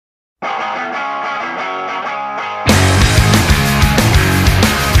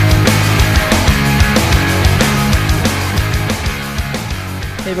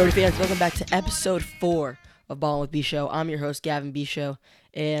Hey, Brody fans, welcome back to episode 4 of Ballin' with B Show. I'm your host, Gavin B Show,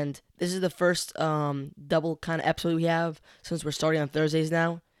 and this is the first double kind of episode we have since we're starting on Thursdays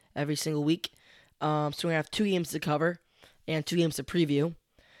now, every single week. So we're going to have 2 games to cover and 2 games to preview.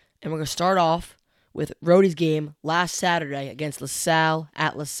 And we're going to start off with Rhodey's game last Saturday against LaSalle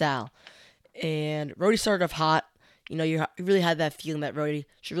at LaSalle. And Rhodey started off hot. You know, you really had that feeling that Rhodey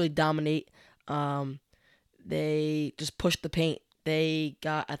should really dominate. They just pushed the paint. They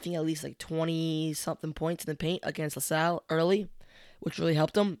got, I think, at least like 20-something points in the paint against LaSalle early, which really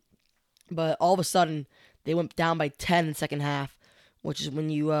helped them. But all of a sudden, they went down by 10 in the second half, which is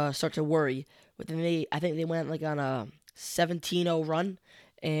when you start to worry. But then I think they went like on a 17-0 run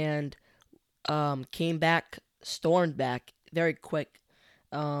and came back, stormed back very quick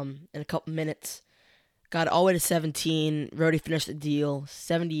in a couple minutes. Got all the way to 17. Rhodey finished the deal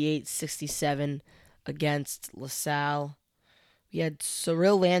 78-67 against LaSalle. We had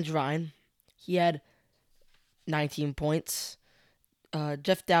Cyril Landrine. He had 19 points.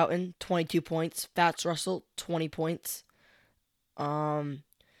 Jeff Doughton, 22 points. Fats Russell, 20 points. And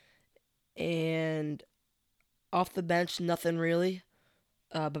off the bench, nothing really.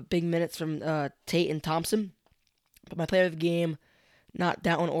 But big minutes from Tate and Thompson. But my player of the game, not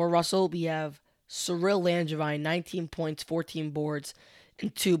Doughton or Russell. We have Cyril Landrine, 19 points, 14 boards,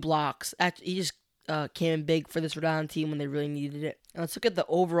 and 2 blocks. Actually, he just came in big for this Rhode Island team when they really needed it. Now let's look at the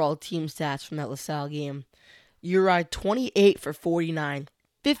overall team stats from that LaSalle game. Uri, 28 for 49,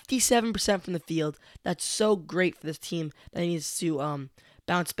 57% from the field. That's so great for this team that needs to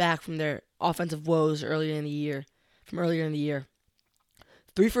bounce back from their offensive woes earlier in the year. 3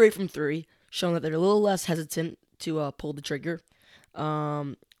 for 8 from 3, showing that they're a little less hesitant to pull the trigger,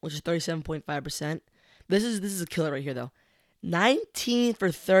 which is 37.5%. This is a killer right here, though. 19 for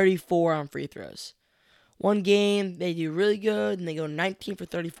 34 on free throws. One game, they do really good, and they go 19 for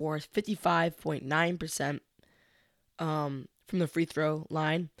 34, 55.9% from the free throw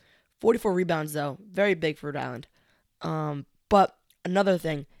line. 44 rebounds, though. Very big for Rhode Island. But another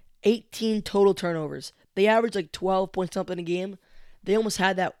thing, 18 total turnovers. They average like 12 point something a game. They almost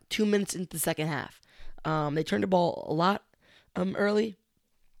had that 2 minutes into the second half. They turned the ball a lot early.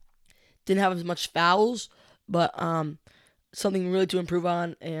 Didn't have as much fouls, but something really to improve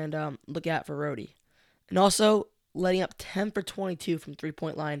on and look at for Rhodey. And also, letting up 10 for 22 from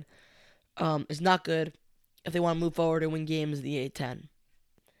three-point line is not good if they want to move forward and win games in the A-10.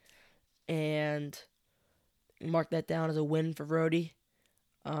 And mark that down as a win for Rhodey,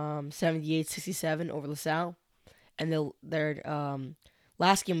 78-67 over LaSalle. And their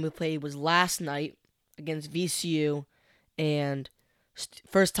last game we played was last night against VCU, and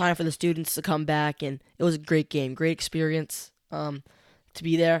first time for the students to come back, and it was a great game, great experience to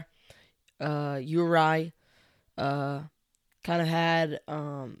be there. Uri kind of had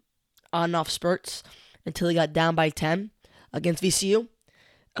on and off spurts until he got down by 10 against VCU.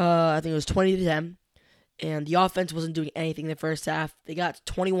 I think it was 20-10, and the offense wasn't doing anything in the first half. They got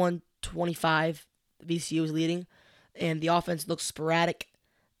 21-25. VCU was leading, and the offense looked sporadic.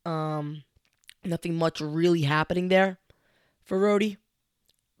 Nothing much really happening there for Rhodey,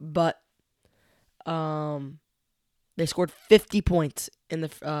 but they scored 50 points in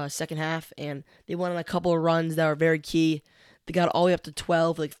the second half, and they went on a couple of runs that were very key. They got all the way up to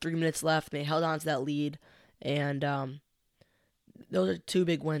 12, like 3 minutes left, and they held on to that lead, and those are 2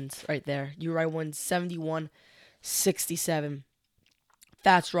 big wins right there. Uri won 71-67.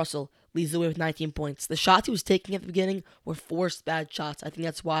 Fats Russell leads the way with 19 points. The shots he was taking at the beginning were forced bad shots. I think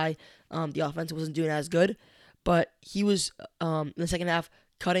that's why the offense wasn't doing as good. But he was, in the second half,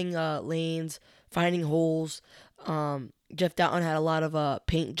 cutting lanes, finding holes. Jeff Doughton had a lot of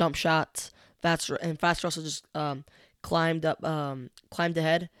paint jump shots. Fats Russell just climbed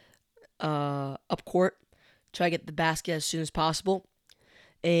ahead, up court, try to get the basket as soon as possible.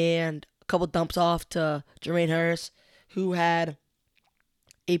 And a couple dumps off to Jermaine Harris, who had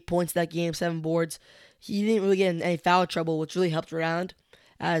 8 points that game, 7 boards. He didn't really get in any foul trouble, which really helped around.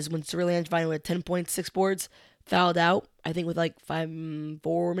 As when Cyril Landrine with 10 points, 6 boards, fouled out, I think with like 4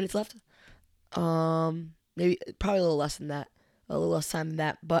 minutes left. Maybe probably a little less than that. A little less time than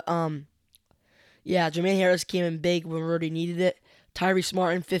that. But yeah, Jermaine Harris came in big when Rhodey needed it. Tyrese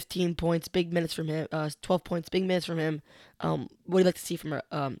Martin, 15 points, big minutes from him. 12 points, big minutes from him. What do you like to see from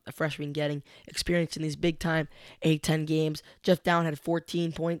a freshman getting experience in these big-time A-10 games? Jeff Doughton had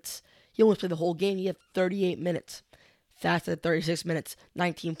 14 points. He almost played the whole game. He had 38 minutes. Fats had 36 minutes,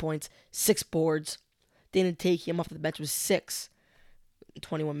 19 points, 6 boards. They didn't take him off the bench with 6 in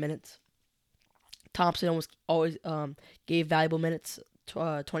 21 minutes. Thompson always gave valuable minutes,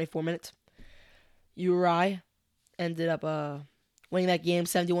 24 minutes. Uri ended up winning that game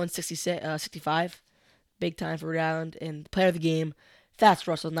 71-65. Big time for Rhode Island. And the player of the game, Thaddeus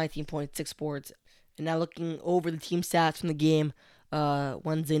Russell, 19.6 boards. And now looking over the team stats from the game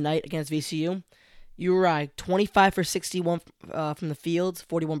Wednesday night against VCU. URI, 25 for 61 from the field,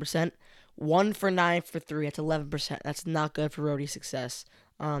 41%. 1 for 9 for 3, that's 11%. That's not good for Rhodey's success.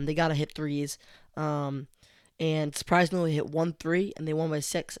 They got to hit threes. And surprisingly, hit 1 3, and they won by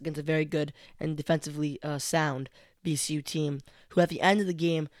 6 against a very good and defensively sound VCU team, who at the end of the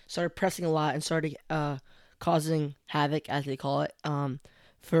game started pressing a lot and started causing havoc, as they call it,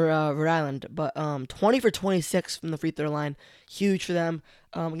 for Rhode Island. But 20 for 26 from the free throw line, huge for them.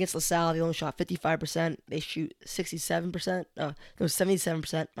 Against LaSalle, they only shot 55%. They shoot 67%. No,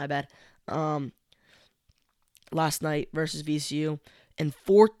 77%. My bad. Last night versus VCU, and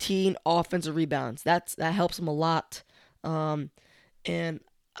 14 offensive rebounds. That helps them a lot. I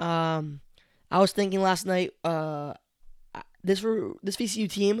was thinking last night, this VCU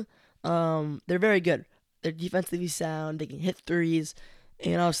team, they're very good. They're defensively sound. They can hit threes.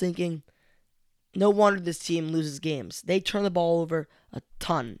 And I was thinking, no wonder this team loses games. They turn the ball over a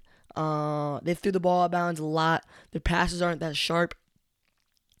ton. They threw the ball out of bounds a lot. Their passes aren't that sharp.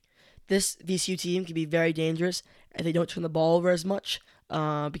 This VCU team can be very dangerous if they don't turn the ball over as much,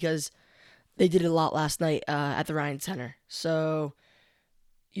 because they did it a lot last night at the Ryan Center. So,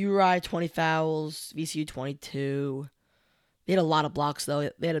 URI 20 fouls, VCU 22. They had a lot of blocks, though.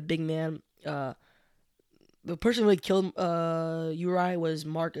 They had a big man. The person who really killed URI was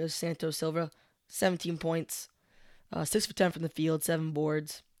Marcus Santos Silva, 17 points, 6 for 10 from the field, 7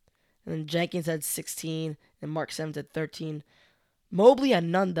 boards. And then Jenkins had 16, and Mark Simmons had 13. Mobley had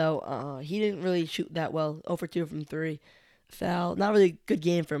none, though. He didn't really shoot that well. 0 for 2 from 3. Foul. Not really a good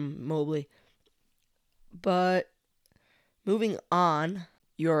game from Mobley. But moving on,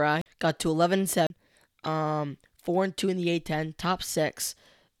 URI got to 11-7. 4-2 in the A10, top 6,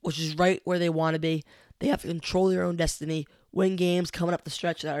 which is right where they want to be. They have to control their own destiny, win games coming up the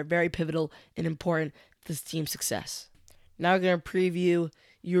stretch that are very pivotal and important to this team's success. Now we're going to preview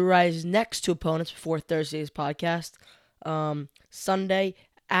URI's next 2 opponents before Thursday's podcast. Sunday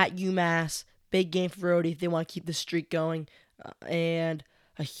at UMass, big game for Rhodey if they want to keep the streak going, and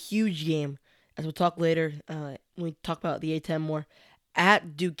a huge game, as we'll talk later when we talk about the A10 more,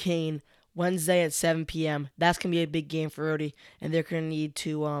 at Duquesne, Wednesday at 7 p.m. That's going to be a big game for Rhodey, and they're going to need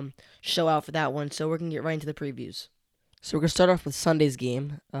to show out for that one, so we're going to get right into the previews. So we're going to start off with Sunday's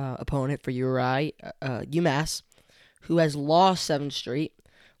game opponent for URI, UMass, who has lost 7 straight,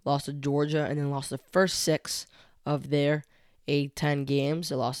 lost to Georgia, and then lost the first 6 of their A10 games.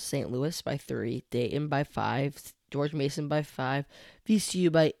 They lost to St. Louis by 3, Dayton by 5, George Mason by 5,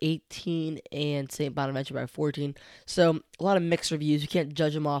 VCU by 18, and St. Bonaventure by 14. So a lot of mixed reviews. You can't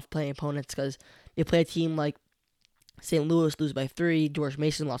judge them off playing opponents because they play a team like St. Louis, lose by 3, George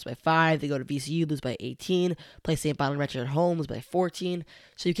Mason lost by 5, they go to VCU, lose by 18, play St. Bonaventure at home, lose by 14.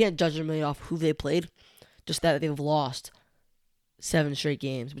 So you can't judge them really off who they played, just that they've lost 7 straight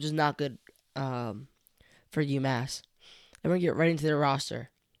games, which is not good for UMass. And we're going to get right into their roster.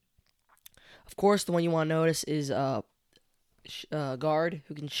 Of course, the one you want to notice is guard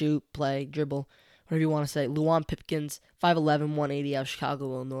who can shoot, play, dribble, whatever you want to say. Luwan Pipkins, 5'11", 180 out of Chicago,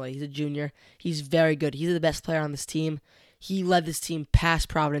 Illinois. He's a junior. He's very good. He's the best player on this team. He led this team past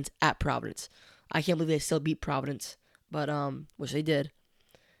Providence at Providence. I can't believe they still beat Providence, but which they did.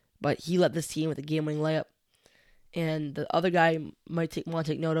 But he led this team with a game-winning layup. And the other guy you might want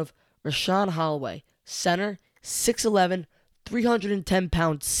to take note of, Rashawn Holloway, center, 6'11",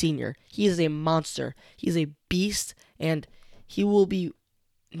 310-pound senior. He is a monster. He's a beast, and he will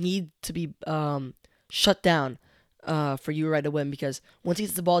need to be shut down for URI to win, because once he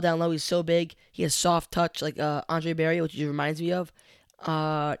gets the ball down low, he's so big. He has soft touch like Andre Barry, which he reminds me of.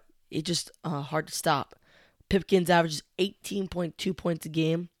 It's just hard to stop. Pipkins averages 18.2 points a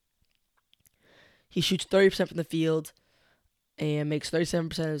game. He shoots 30% from the field and makes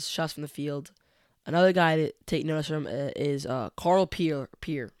 37% of his shots from the field. Another guy to take notice from is Carl Peer.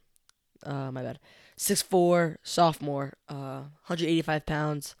 My bad. 6'4", sophomore, 185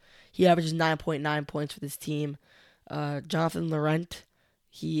 pounds. He averages 9.9 points for this team. Jonathan Laurent,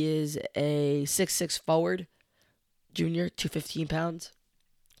 he is a 6'6" forward, junior, 215 pounds.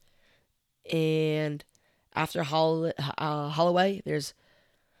 And after Holloway, there's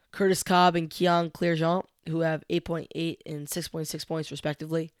Curtis Cobb and Keon Clearjean, who have 8.8 and 6.6 points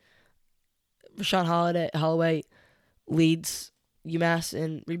respectively. Rashawn Holloway leads UMass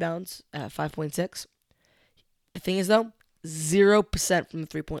in rebounds at 5.6. The thing is, though, 0% from the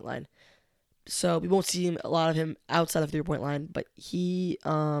three-point line. So we won't see a lot of him outside of the three-point line, but he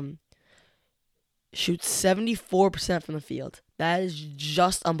shoots 74% from the field. That is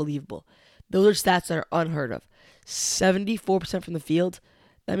just unbelievable. Those are stats that are unheard of. 74% from the field.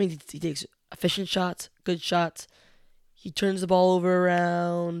 That means he takes efficient shots, good shots. He turns the ball over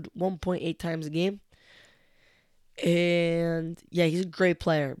around 1.8 times a game. And yeah, he's a great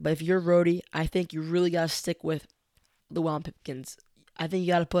player. But if you're a roadie, I think you really got to stick with Llewellyn Pipkins. I think you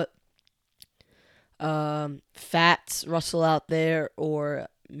got to put Fats Russell out there, or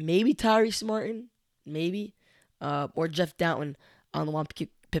maybe Tyrese Martin, maybe, or Jeff Downton on the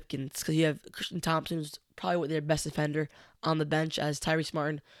Pipkins, because you have Christian Thompson, who's probably their best defender on the bench, as Tyrese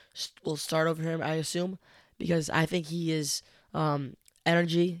Martin will start over him, I assume, because I think he is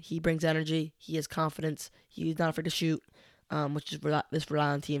energy. He brings energy. He has confidence. He's not afraid to shoot, which is what this Rhode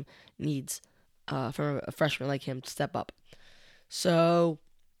Island team needs from a freshman like him to step up. So,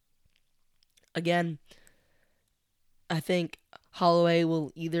 again, I think Holloway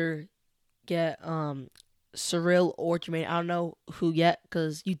will either get Cyril or Jermaine. I don't know who yet,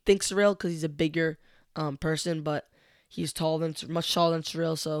 because you'd think Cyril because he's a bigger person, but he's much taller than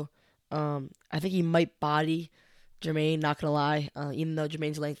Cyril, so I think he might body Jermaine, not going to lie, even though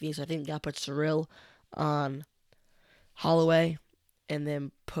Jermaine's lengthy, so I think you got to put Cyril on Holloway, and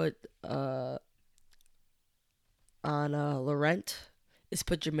then put on Laurent is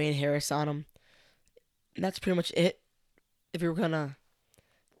put Jermaine Harris on him. And that's pretty much it. If you were going to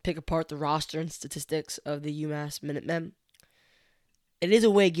pick apart the roster and statistics of the UMass Minutemen, it is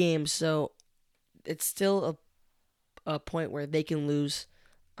away game, so it's still a point where they can lose.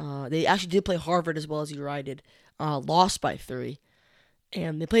 They actually did play Harvard as well as URI did. Lost by 3.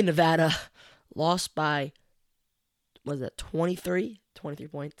 And they played Nevada, lost by, 23? 23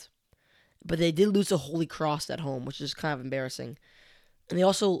 points. But they did lose to Holy Cross at home, which is kind of embarrassing. And they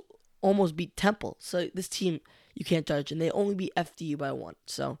also almost beat Temple. So this team, you can't judge. And they only beat FDU by 1.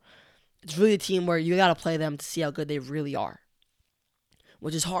 So it's really a team where you got to play them to see how good they really are,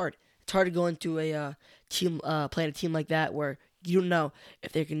 which is hard. It's hard to go into a team, playing a team like that where you don't know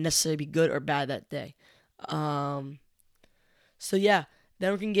if they can necessarily be good or bad that day. So yeah,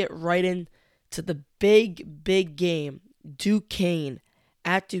 then we can get right into the big game, Duquesne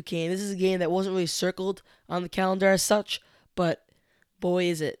at Duquesne. This is a game that wasn't really circled on the calendar as such, but boy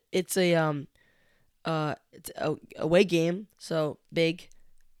is it! It's a away game, so big,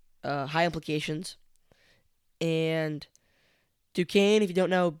 high implications, and Duquesne, if you don't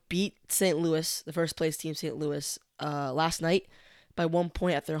know, beat St. Louis, the first place team, St. Louis, last night by 1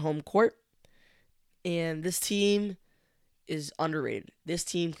 point at their home court. And this team is underrated. This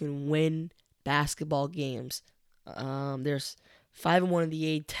team can win basketball games. There's 5-1 in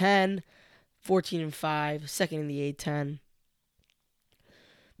the A10, 14-5, second in the A10.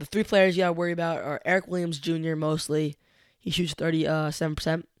 The 3 players you gotta worry about are Eric Williams Jr. mostly. He shoots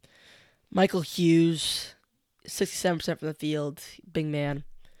 37%. Michael Hughes, 67% from the field, big man.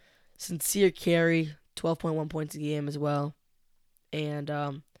 Sincere Carey, 12.1 points a game as well. And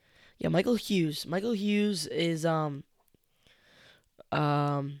Michael Hughes. Michael Hughes is 6'8".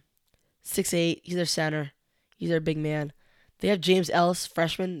 He's their center. He's their big man. They have James Ellis,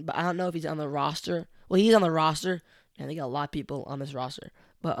 freshman, but I don't know if he's on the roster. Well, he's on the roster. Man, they got a lot of people on this roster.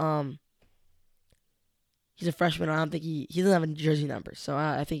 But he's a freshman. I don't think he doesn't have a jersey number, so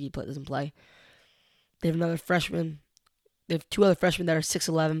I think he doesn't play. They have another freshman. They have 2 other freshmen that are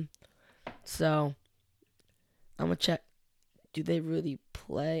 6'11". So I'm gonna check. Do they really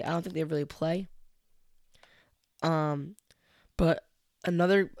play? I don't think they really play. But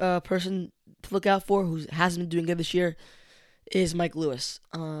another person to look out for who hasn't been doing good this year is Mike Lewis.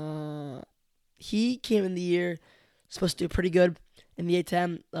 He came in the year supposed to do pretty good in the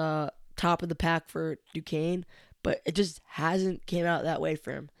A10, top of the pack for Duquesne, but it just hasn't came out that way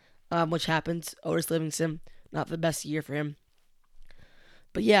for him. Which happens. Otis Livingston, not the best year for him.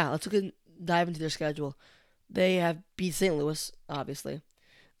 But yeah, let's dive into their schedule. They have beat St. Louis, obviously.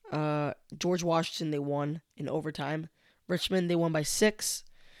 George Washington, they won in overtime. Richmond, they won by 6.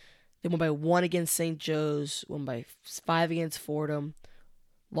 They won by 1 against St. Joe's. Won by 5 against Fordham.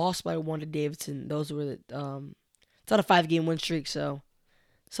 Lost by 1 to Davidson. Those were the. It's on a 5-game win streak, so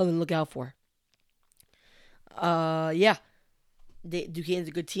something to look out for. Yeah. Duquesne's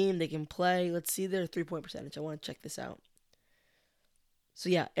a good team. They can play. Let's see their 3-point percentage. I want to check this out. So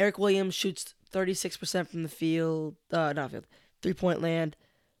yeah, Eric Williams shoots 36% from the field. Not field. 3-point land.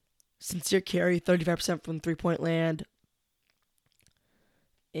 Sincere Carey, 35% from 3-point land.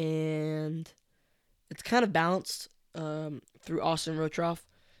 And it's kind of balanced through Austin Rotroff.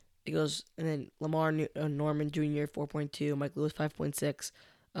 It goes, and then Lamar Norman Jr., 4.2. Mike Lewis, 5.6.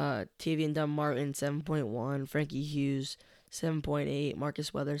 Tavian Dunn-Martin, 7.1. Frankie Hughes, 7.8.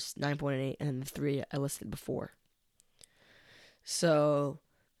 Marcus Weathers, 9.8. And the 3 I listed before. So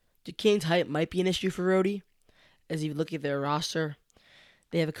Duquesne's height might be an issue for Rhodey. As you look at their roster,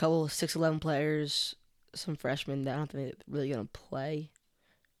 they have a couple of 6'11" players, some freshmen that I don't think they're really going to play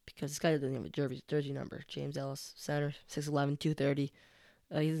because this guy doesn't have a jersey number. James Ellis, center, 6'11", 230.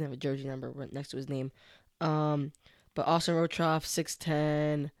 He doesn't have a jersey number right next to his name. But Austin Rotroff,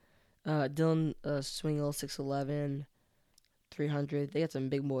 6'10". Dylan Swingle, 6'11", 300. They got some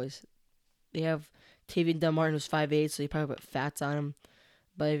big boys. They have Tavian Dunmartin, who's 5'8", so you probably put fats on him.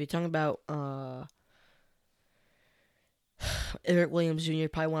 But if you're talking about Eric Williams Jr., you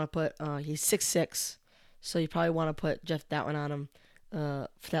probably want to put, he's 6'6", so you probably want to put Jeff Datwin on him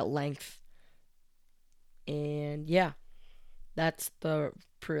for that length. And yeah, that's the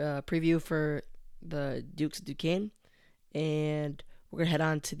preview for the Dukes of Duquesne. And we're going to head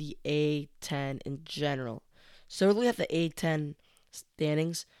on to the A10 in general. So we're looking at the A10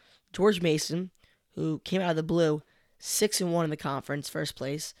 standings. George Mason, who came out of the blue, 6-1 in the conference, first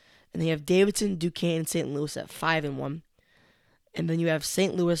place. And then you have Davidson, Duquesne, and St. Louis at 5-1. And then you have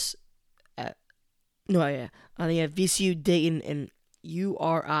St. Louis at then you have VCU, Dayton, and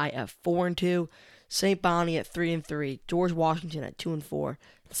URI at 4-2. St. Bonnie at 3-3. George Washington at 2-4.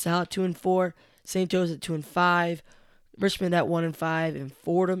 LaSalle at 2-4. St. Joe's at 2-5. Richmond at 1-5. And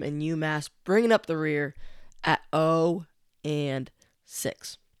Fordham and UMass bringing up the rear at 0-6.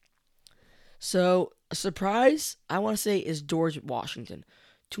 So a surprise, I want to say, is George Washington,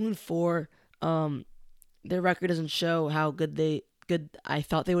 2-4. Their record doesn't show how good I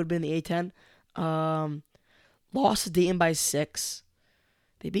thought they would have been in the A10. Lost to Dayton by 6.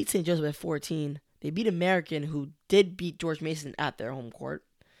 They beat St. Joseph by 14. They beat American, who did beat George Mason at their home court.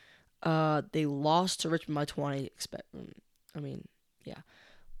 They lost to Richmond by 20.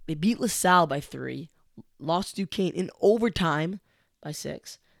 They beat LaSalle by 3. Lost to Duquesne in overtime by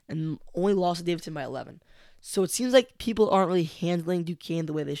 6. And only lost to Davidson by 11. So it seems like people aren't really handling Duquesne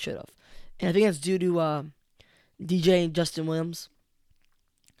the way they should have. And I think that's due to DJ and Justin Williams.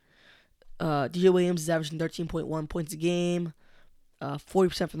 DJ Williams is averaging 13.1 points a game,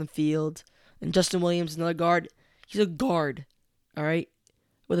 40% from the field. And Justin Williams, another guard, he's a guard, all right,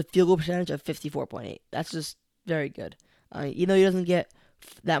 with a field goal percentage of 54.8. That's just very good. He doesn't get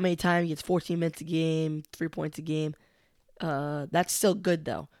that many times. He gets 14 minutes a game, 3 points a game. That's still good,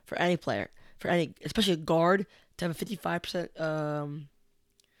 though, for any player, especially a guard, to have a 55%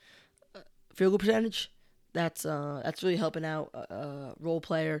 field goal percentage. That's really helping out a role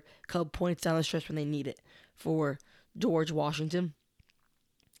player, a couple points down the stretch when they need it for George Washington.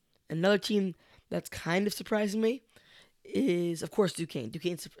 Another team that's kind of surprising me is, of course, Duquesne.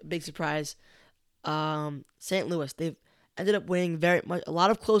 Duquesne's a big surprise. St. Louis, they've ended up winning a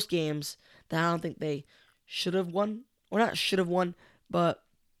lot of close games that I don't think they should have won. Or not should have won, but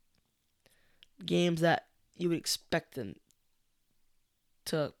games that you would expect them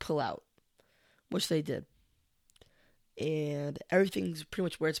to pull out, which they did. And everything's pretty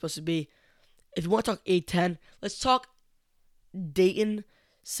much where it's supposed to be. If you want to talk A10, let's talk Dayton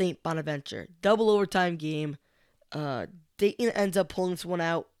St. Bonaventure. Double overtime game. Dayton ends up pulling this one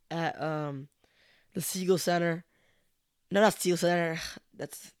out at the Siegel Center. No, not Siegel Center.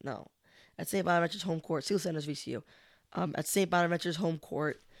 At St. Bonaventure's home court. Siegel Center's VCU. At St. Bonaventure's home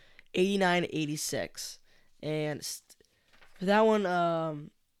court, 89-86. And for that one,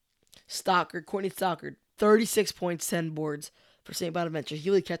 Courtney Stockard, 36 points, 10 boards for St. Bonaventure. He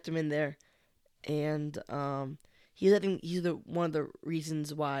really kept him in there. And he's one of the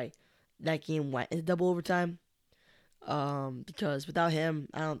reasons why that game went into double overtime. Because without him,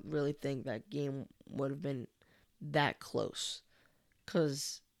 I don't really think that game would have been that close.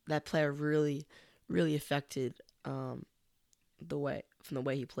 Because that player really, really affected the way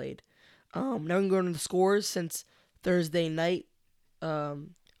he played. Now we can go into the scores since Thursday night, our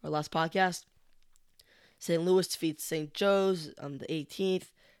last podcast. St. Louis defeats St. Joe's on the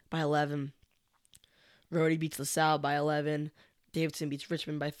 18th by 11. Rhodey beats LaSalle by 11. Davidson beats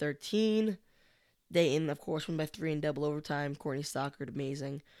Richmond by 13. Dayton, of course, won by 3 in double overtime. Courtney Stockard,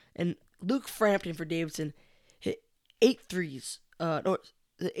 amazing. And Luke Frampton for Davidson hit 8 threes.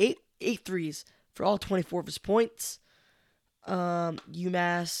 Eight threes for all 24 of his points.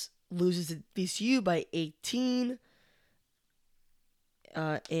 UMass loses to VCU by 18.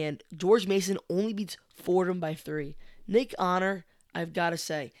 And George Mason only beats Fordham by 3. Nick Honor, I've got to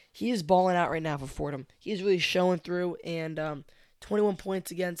say, he is balling out right now for Fordham. He's really showing through, and 21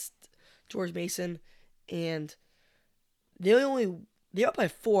 points against George Mason, and they're up by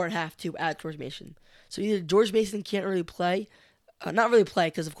 4 at half too at George Mason. So either George Mason can't really play, not really play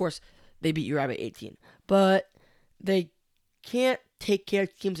because of course they beat URI by 18, but they can't take care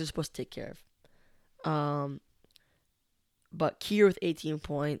of teams they're supposed to take care of. but Kier with 18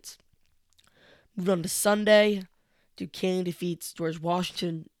 points. Moving on to Sunday, Duquesne defeats George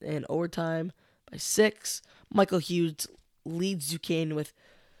Washington in overtime by 6. Michael Hughes leads Duquesne with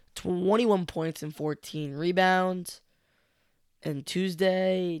 21 points and 14 rebounds. And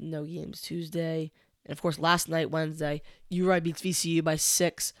Tuesday, no games Tuesday. And of course, last night, Wednesday, URI beats VCU by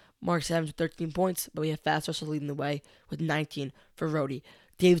 6. Marcus Adams with 13 points, but we have Fast Russell leading the way with 19 for Rhodey.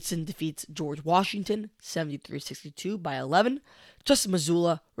 Davidson defeats George Washington 73-62 by 11. Justin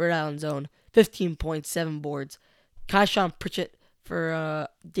Missoula, Rhode Island's own, 15 points, 7 boards. Kaishan Pritchett for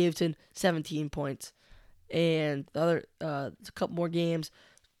Davidson, 17 points. And the other, a couple more games.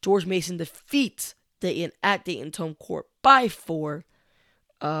 George Mason defeats Dayton at Dayton's home court by 4.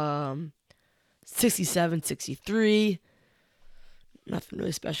 67-63. Nothing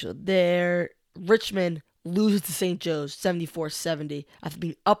really special there. Richmond loses to St. Joe's 74-70 after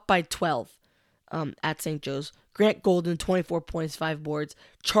being up by 12 at St. Joe's. Grant Golden, 24 points, 5 boards.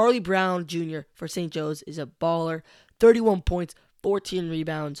 Charlie Brown Jr. for St. Joe's is a baller. 31 points, 14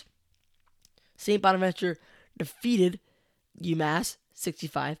 rebounds. St. Bonaventure defeated UMass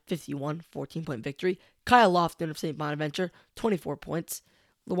 65-51, 14-point victory. Kyle Lofton of St. Bonaventure, 24 points.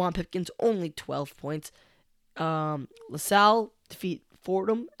 Lawan Pipkins, only 12 points. LaSalle defeat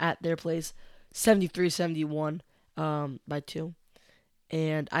Fordham at their place, 73-71 by 2.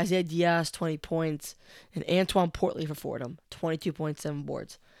 And Isaiah Diaz, 20 points. And Antoine Portley for Fordham, 22 points, 7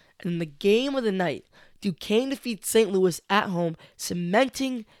 boards. And in the game of the night, Duquesne defeats St. Louis at home,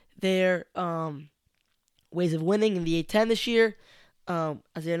 cementing their ways of winning in the A10 this year.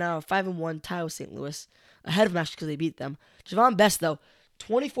 As they're now 5-1, tie with St. Louis, ahead of them actually because they beat them. Javon Best, though,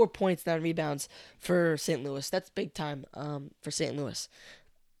 24 points, 9 rebounds for St. Louis. That's big time for St. Louis.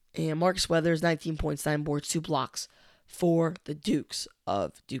 And Marcus Weathers, 19 points, 9 boards, 2 blocks for the Dukes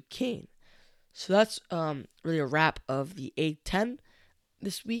of Duquesne. So that's really a wrap of the A10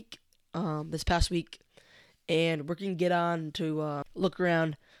 this week, this past week. And we're going to get on to look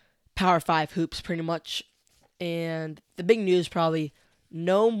around Power 5 hoops pretty much. And the big news probably,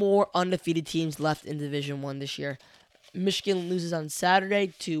 no more undefeated teams left in Division I this year. Michigan loses on Saturday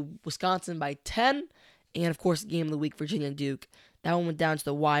to Wisconsin by 10. And, of course, the game of the week, Virginia and Duke. That one went down to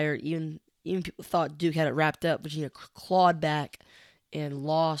the wire. Even people thought Duke had it wrapped up. Virginia clawed back and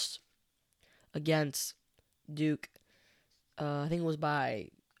lost against Duke. I think it was by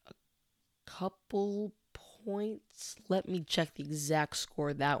a couple points. Let me check the exact score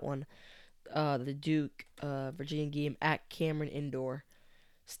of that one. The Duke Virginia game at Cameron Indoor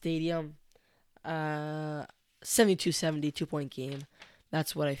Stadium. 72-70, 2-point game.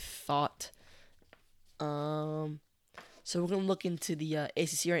 That's what I thought. So we're going to look into the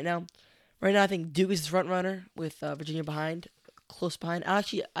ACC right now. Right now, I think Duke is the front runner with Virginia behind, close behind.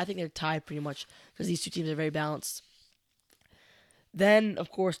 Actually, I think they're tied pretty much because these two teams are very balanced. Then, of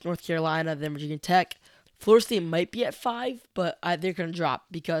course, North Carolina, then Virginia Tech. Florida State might be at 5, but they're going to drop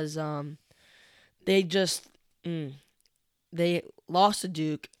because they lost to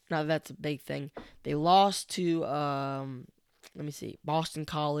Duke. Now that's a big thing. They lost to Boston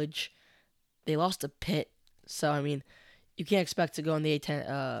College. They lost to Pitt. So I mean, you can't expect to go in the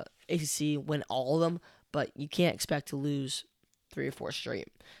A10 ACC, win all of them, but you can't expect to lose 3 or 4 straight.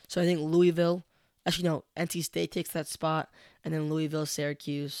 So I think Louisville, actually no, NC State takes that spot, and then Louisville,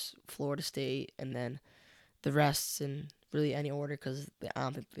 Syracuse, Florida State, and then the rest in really any order because I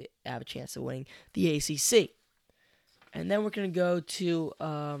don't think they have a chance of winning the ACC. And then we're going to go to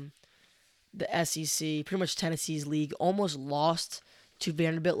the SEC. Pretty much Tennessee's league almost lost to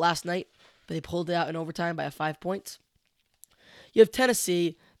Vanderbilt last night, but they pulled it out in overtime by 5 points. You have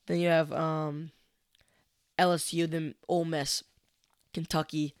Tennessee, then you have LSU, then Ole Miss,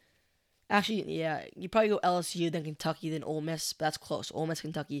 Kentucky. Actually, yeah, you probably go LSU, then Kentucky, then Ole Miss, but that's close. Ole Miss,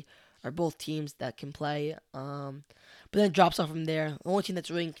 Kentucky are both teams that can play. But then it drops off from there. The only team that's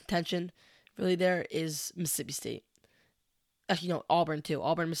really in contention, really there, is Mississippi State. Actually, no, Auburn too.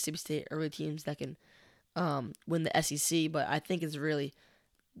 Auburn, Mississippi State are really teams that can win the SEC, but I think it's really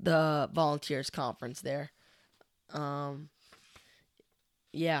the Volunteers Conference there.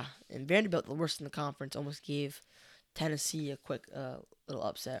 Yeah, and Vanderbilt, the worst in the conference, almost gave Tennessee a quick little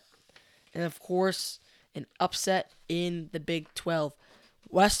upset. And, of course, an upset in the Big 12.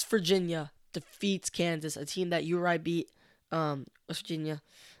 West Virginia defeats Kansas, a team that URI beat West Virginia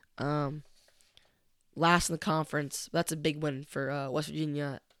last in the conference. That's a big win for West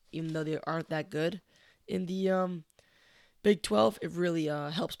Virginia, even though they aren't that good in the Big 12. It really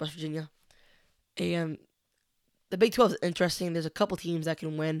helps West Virginia. And the Big 12 is interesting. There's a couple teams that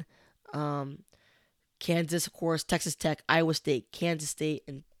can win. Kansas, of course, Texas Tech, Iowa State, Kansas State,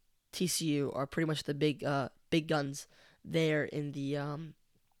 and TCU are pretty much the big guns there in the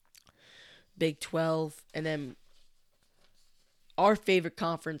Big 12. And then our favorite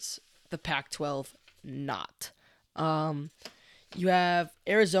conference, the Pac-12, not. You have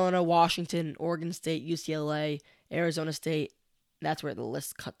Arizona, Washington, Oregon State, UCLA, Arizona State. That's where the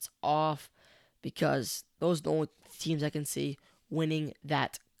list cuts off because those are the only teams I can see winning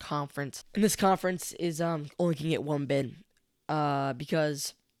that conference. And this conference is only can get one bid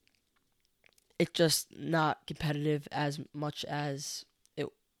because it's just not competitive as much as it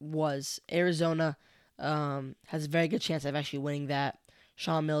was. Arizona has a very good chance of actually winning that.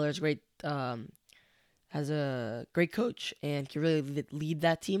 Sean Miller is great. Has a great coach and can really lead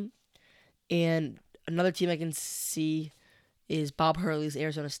that team. And another team I can see is Bob Hurley's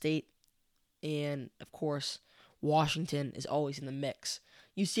Arizona State. And, of course, Washington is always in the mix.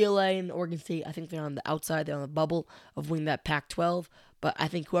 UCLA and Oregon State, I think they're on the outside. They're on the bubble of winning that Pac-12. But I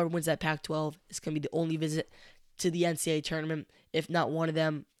think whoever wins that Pac-12 is going to be the only visit to the NCAA tournament. If not one of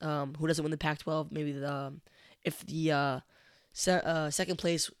them, who doesn't win the Pac-12, maybe if the second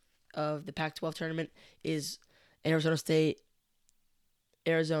place of the Pac-12 tournament is Arizona State,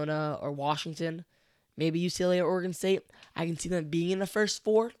 Arizona, or Washington, maybe UCLA or Oregon State, I can see them being in the first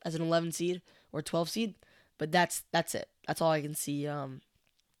four as an 11 seed or 12 seed. But that's it. That's all I can see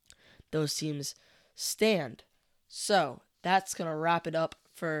those teams stand. So that's going to wrap it up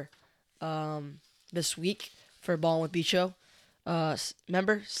for this week for Ballin' with B Show.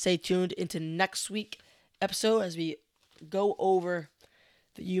 Remember, stay tuned into next week episode as we go over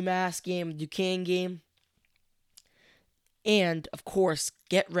the UMass game, Duquesne game, and, of course,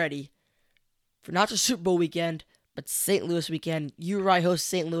 get ready for not just Super Bowl weekend, but St. Louis weekend. URI hosts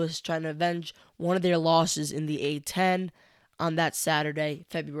St. Louis, trying to avenge one of their losses in the A10 on that Saturday,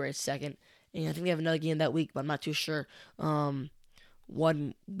 February 2nd. And I think they have another game that week, but I'm not too sure what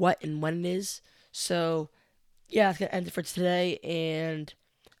and when it is. So, yeah, that's going to end it for today. And,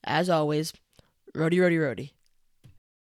 as always, Rody, Rody, Rody.